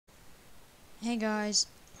Hey guys,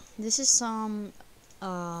 this is some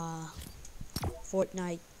Fortnite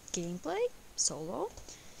gameplay solo.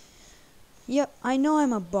 Yep, I know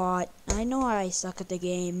I'm a bot. I know I suck at the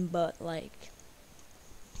game, but like,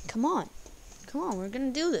 come on, we're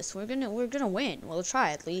gonna do this. We're gonna win. We'll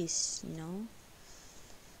try at least, you know.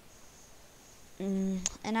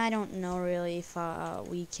 And I don't know really if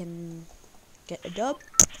we can get a dub.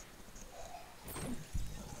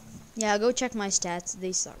 Yeah, go check my stats.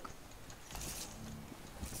 They suck.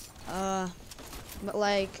 But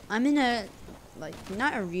like, I'm in a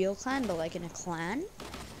not a real clan, but like in a clan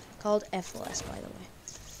called FLS, by the way.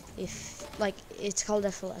 If like it's called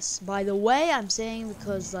FLS. By the way, I'm saying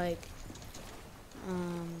because like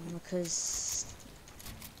because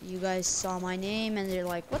you guys saw my name and they're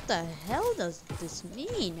like, what the hell does this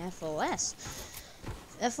mean, FLS?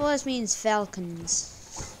 FLS means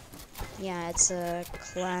Falcons. Yeah, it's a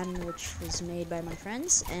clan which was made by my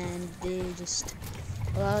friends and they just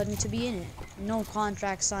allowed me to be in it. No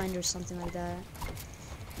contract signed or something like that.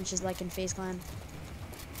 Which is like in FaZe Clan.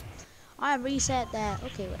 I reset that.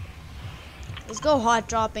 Okay, wait. Let's go hot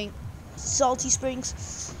dropping. Salty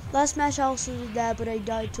Springs. Last match I also did that, but I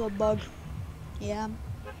died to a bug. Yeah.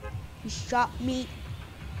 He shot me.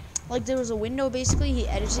 Like there was a window basically. He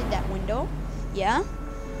edited that window. Yeah.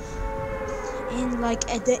 And like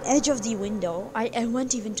at the edge of the window, I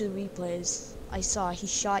went even to the replays. I saw he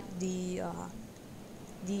shot the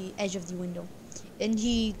edge of the window. And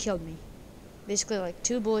he killed me. Basically like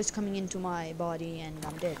 2 bullets coming into my body and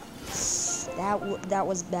I'm dead. That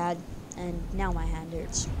was bad. And now my hand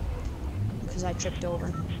hurts because I tripped over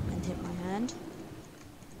and hit my hand.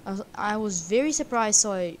 I was very surprised,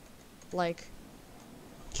 so I like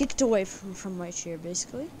kicked away from my chair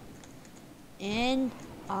basically, and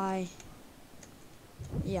I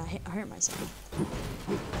hurt myself.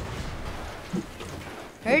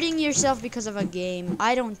 Hurting yourself because of a game,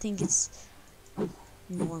 I don't think it's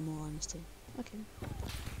normal, honestly. Okay,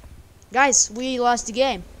 guys, we lost the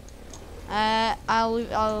game.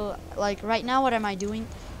 I'll like right now. What am I doing?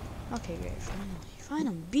 Okay, great.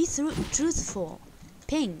 Finally, be truthful.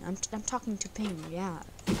 Ping. I'm talking to Ping. Yeah.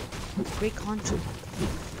 Great content.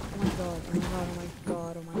 Oh my god. Oh my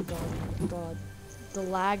god. Oh my god. Oh my god. Oh my god. The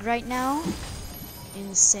lag right now.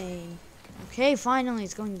 Insane. Okay, finally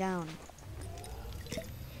it's going down.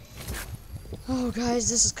 Oh, guys,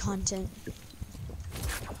 this is content.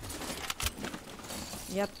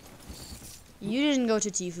 Yep. You didn't go to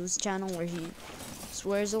Tifu's channel where he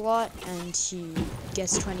swears a lot and he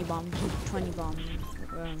gets 20 bomb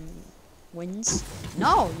wins.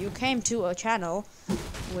 No, you came to a channel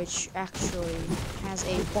which actually has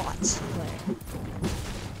a bot player.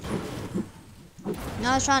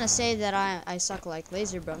 Now I was trying to say that I suck like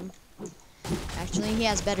LaserBum. Actually, he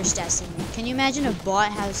has better stats than me. Can you imagine a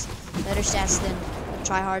bot has better stats than a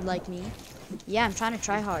tryhard like me? Yeah, I'm trying to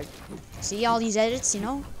try hard. See all these edits, you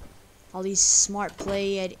know? All these smart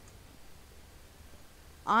play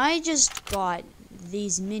I just got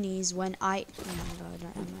these minis when oh my god,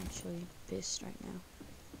 I'm actually pissed right now.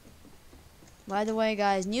 By the way,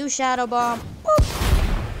 guys, new shadow bomb. Boop.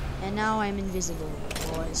 And now I'm invisible,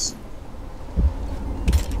 boys.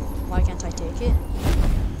 Why can't I take it?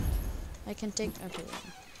 I can take, okay.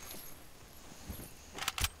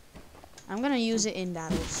 I'm gonna use it in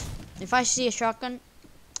battles. If I see a shotgun,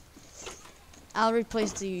 I'll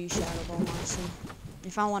replace the shadow bomb, honestly.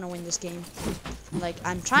 If I want to win this game. Like,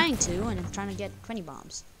 I'm trying to, and I'm trying to get 20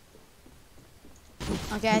 bombs.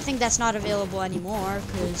 Okay, I think that's not available anymore,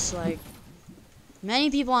 because, like, many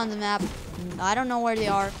people on the map, I don't know where they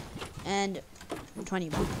are, and 20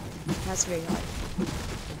 bombs. That's very hard.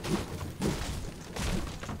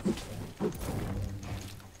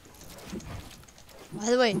 By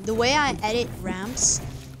the way I edit ramps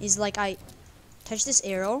is like I touch this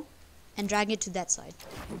arrow and drag it to that side.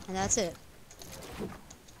 And that's it.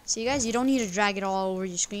 See, guys, you don't need to drag it all over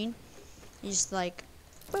your screen. You just like,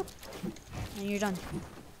 boop, and you're done.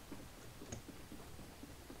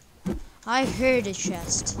 I heard a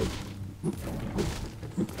chest.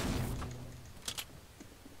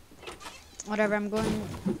 Whatever, I'm going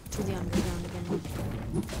to the underground again.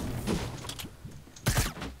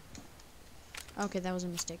 Okay, that was a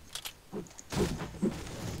mistake.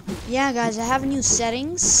 Yeah, guys, I have new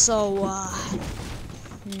settings, so,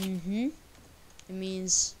 it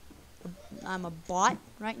means I'm a bot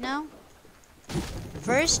right now.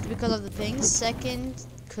 First, because of the pings. Second,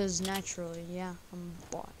 because naturally, yeah, I'm a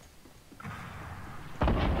bot.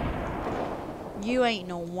 You ain't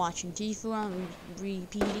no watching Tifu, I'm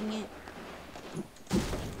repeating it.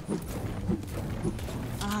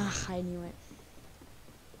 I knew it.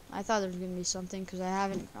 I thought there was gonna be something because I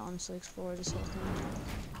haven't honestly explored this whole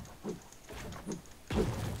thing.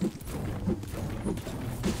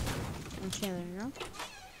 Okay, there you go.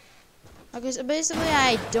 Okay, so basically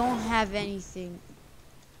I don't have anything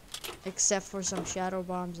except for some shadow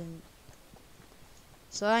bombs, and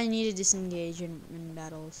so I need to disengage in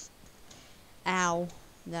battles. Ow,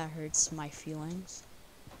 that hurts my feelings.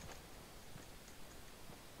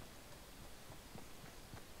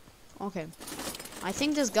 Okay, I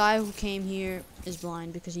think this guy who came here is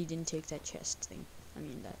blind because he didn't take that chest thing. I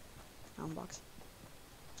mean that box.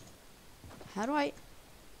 How do I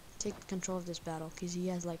take control of this battle? Because he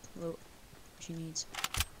has like loot which he needs.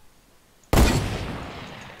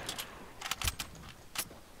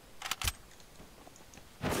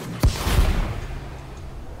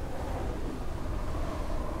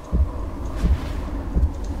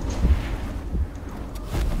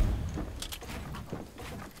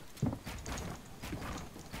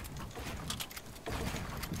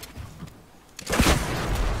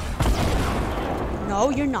 No,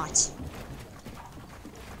 you're not.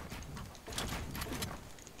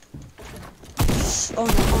 Oh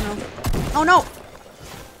no, oh no. Oh no!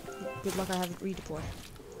 Good luck I haven't redeployed.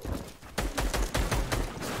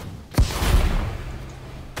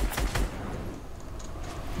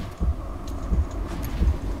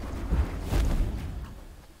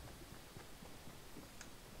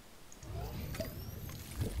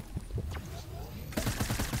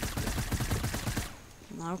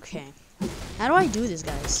 Okay. How do I do this,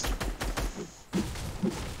 guys?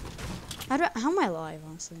 How am I alive,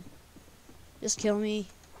 honestly? Just kill me.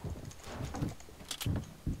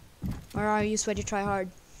 Where are you, Sweaty Try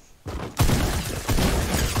Hard?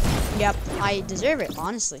 Yep, I deserve it,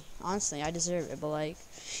 honestly. Honestly, I deserve it, but like,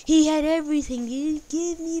 he had everything, dude.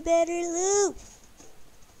 Give me better loot.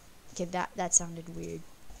 Okay, that sounded weird.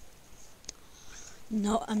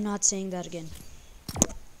 No, I'm not saying that again.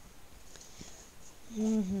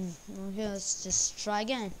 Okay, let's just try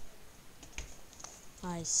again.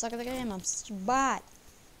 I suck at the game. I'm such a bot.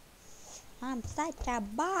 I'm such a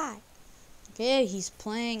bot. Okay, he's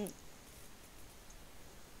playing.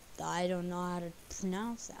 I don't know how to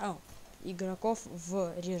pronounce that. Oh, игроков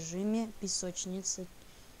в режиме песочницы.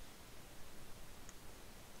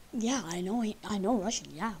 Yeah, I know Russian.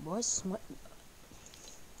 Yeah, boys.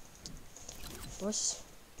 Boys,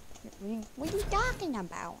 what are you talking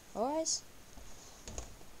about, boys?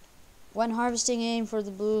 When harvesting, aim for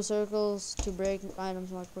the blue circles to break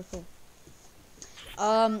items more quickly.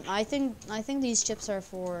 I think these chips are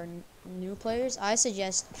for new players. I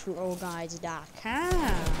suggest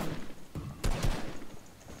ProGuides.com.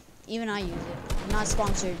 Even I use it. Not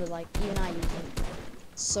sponsored, but like even I use it.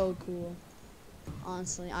 So cool.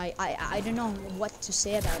 Honestly, I don't know what to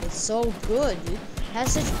say about it. It's so good, dude. It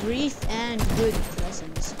has such brief and good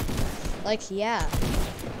lessons. Like, yeah.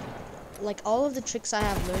 Like, all of the tricks I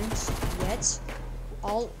have learned yet,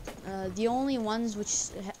 the only ones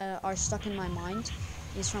which are stuck in my mind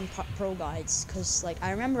is from Pro Guides. Because, like,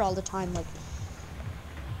 I remember all the time, like,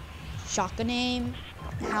 shotgun aim,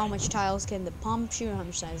 how much tiles can the pump shoot, how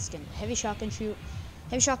much tiles can the heavy shotgun shoot.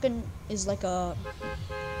 Heavy shotgun is like a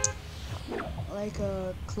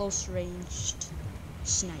close-ranged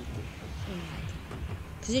sniper,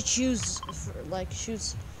 because it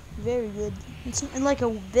shoots very good. It's like a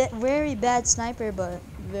very bad sniper, but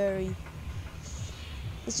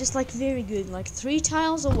it's just like very good. Like 3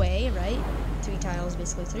 tiles away, right? 3 tiles,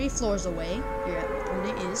 basically 3 floors away. Your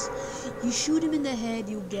opponent is. You shoot him in the head,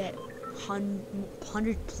 you get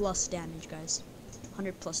 100 plus damage, guys.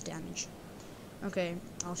 100 plus damage. Okay,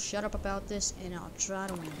 I'll shut up about this and I'll try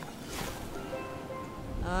to win.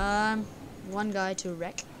 One guy to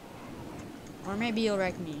wreck. Or maybe he'll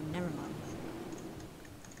wreck me. Never mind.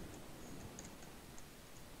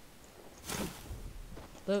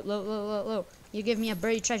 Low. You give me a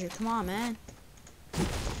buried treasure. Come on, man.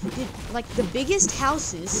 Dude, like, the biggest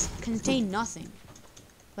houses contain nothing.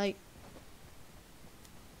 Like,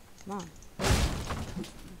 come on.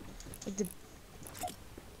 Like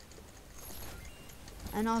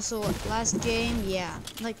and also, last game, yeah.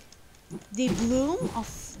 Like, the bloom of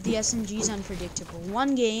the SMG is unpredictable.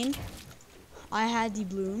 One game, I had the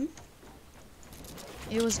bloom.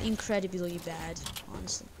 It was incredibly bad,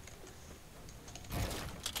 honestly.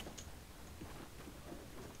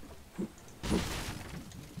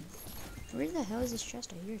 Where the hell is this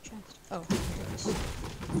chest? I hear a chest. Oh, there it is.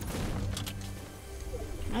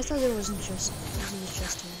 I thought there wasn't chest. There wasn't a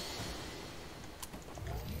chest here.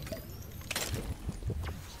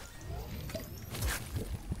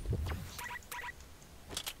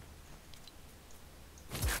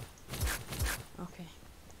 Okay.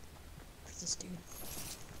 Where's this dude?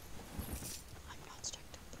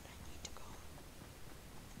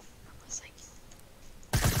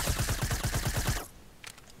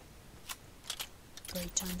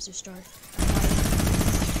 attempts to start.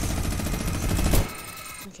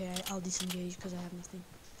 Okay, I'll disengage because I have nothing.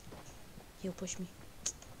 He'll push me.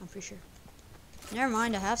 I'm pretty sure. Never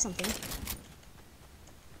mind, I have something.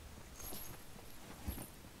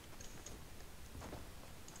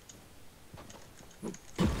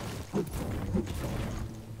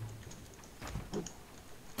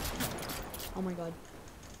 Oh my god.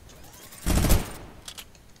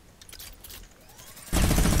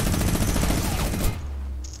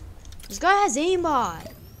 This guy has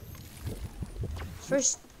aimbot.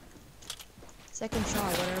 First, second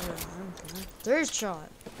shot, whatever. I don't care. Third shot.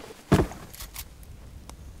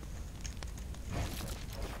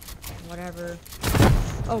 Whatever.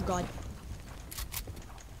 Oh god.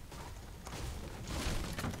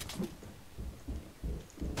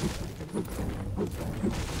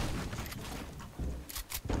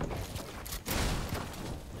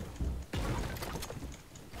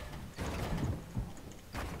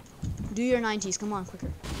 Do your 90s, come on,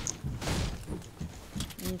 quicker.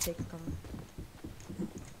 I need to take a cover.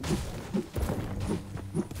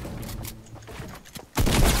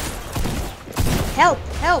 Help!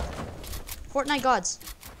 Help! Fortnite gods.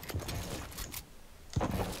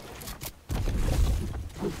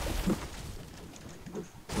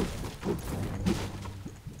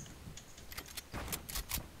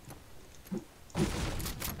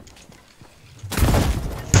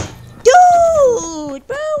 Dude,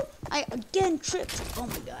 bro! I again tripped. Oh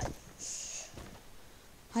my god.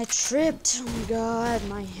 I tripped. Oh my god,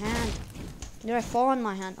 my hand. Did I fall on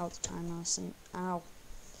my hand all the time? I was saying, ow.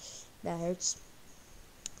 That hurts.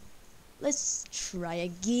 Let's try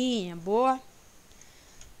again, boy.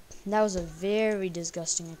 That was a very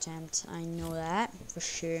disgusting attempt. I know that for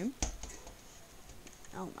sure.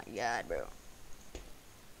 Oh my god, bro.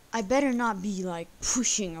 I better not be like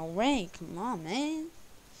pushing away. Come on, man.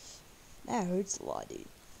 That hurts a lot, dude.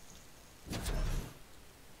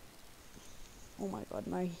 Oh my god,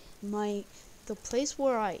 the place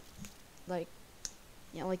where I like,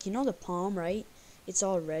 yeah, like, you know the palm, right? It's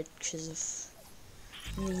all red because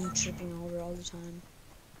of me tripping over all the time.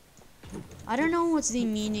 I don't know what's the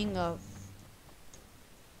meaning of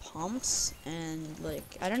pumps, and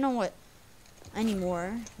like, I don't know what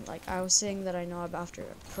anymore. Like, I was saying that I know about after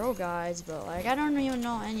pro guides, but like, I don't even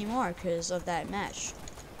know anymore because of that match.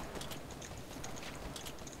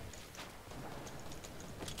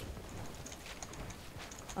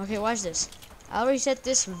 Okay, watch this. I'll reset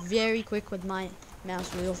this very quick with my mouse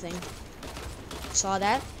wheel thing. Saw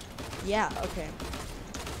that? Yeah, okay.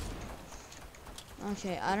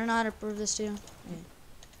 Okay, I don't know how to prove this to you. Okay.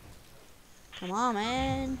 Come on,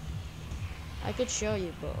 man. I could show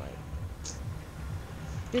you, but like,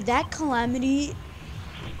 dude, that Calamity,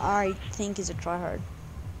 I think, is a tryhard.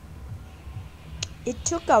 It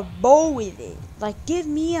took a bow with it. Like, give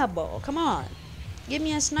me a bow. Come on. Give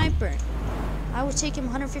me a sniper. I would take him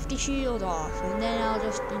 150 shield off, and then I'll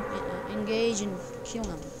just engage and kill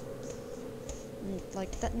him. And, like,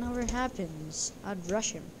 that never happens. I'd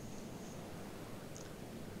rush him.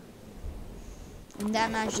 And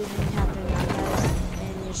that match didn't happen. I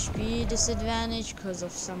had an HP disadvantage because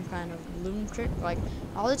of some kind of bloom trick. Like,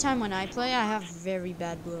 all the time when I play, I have very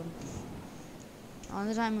bad bloom. All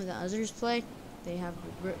the time when the others play, they have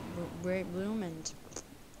great bloom, and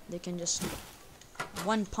they can just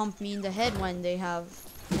one pump me in the head when they have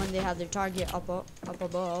their target up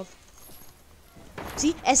above.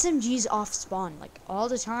 See, SMGs off spawn like all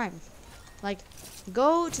the time. Like,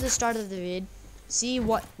 go to the start of the vid, see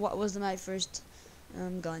what was my first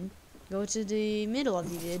gun. Go to the middle of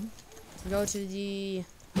the vid. Go to the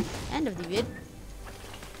end of the vid.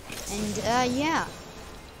 And yeah.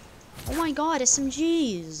 Oh my god,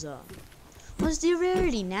 SMGs. What's the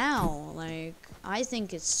rarity now? Like, I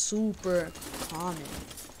think it's super common.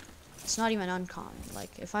 It's not even uncommon. Like,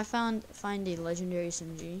 if I find a legendary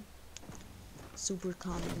SMG, super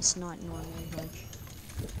common. It's not normally like.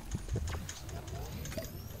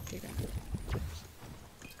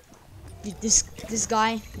 Dude, this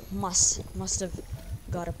guy must have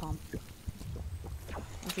got a pump.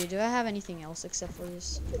 Okay, do I have anything else except for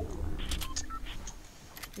this?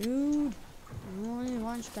 Dude, I'm only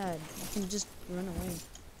launch pad. I can just run away.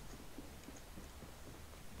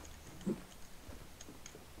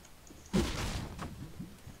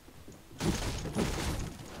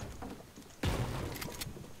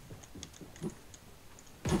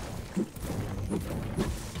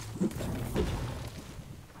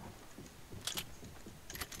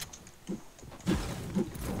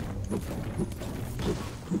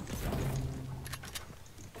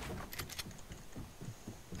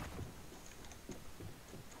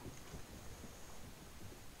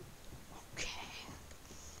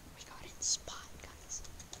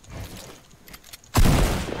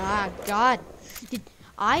 my god. Did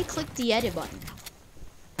I click the edit button?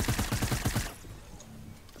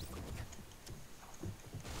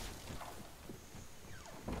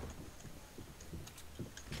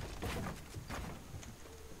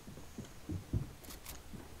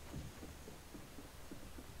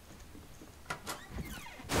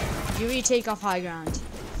 You retake off high ground.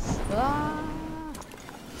 Ah.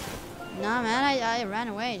 Nah, man, I ran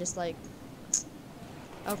away, just like...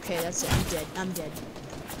 Okay, that's it. I'm dead. I'm dead.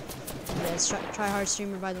 Yeah, it's try hard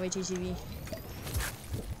streamer, by the way, TTV.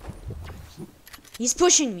 He's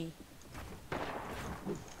pushing me.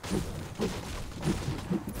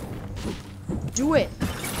 Do it.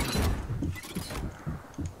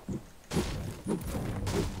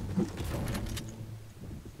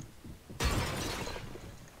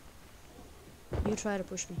 You try to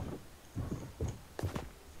push me.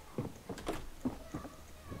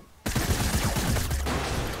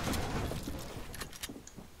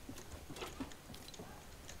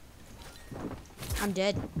 I'm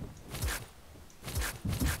dead.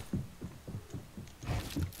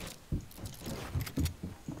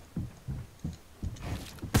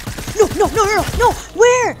 No!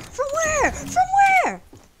 Where? From where? From where?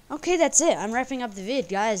 Okay, that's it. I'm wrapping up the vid,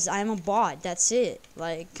 guys. I'm a bot. That's it.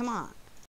 Like, come on.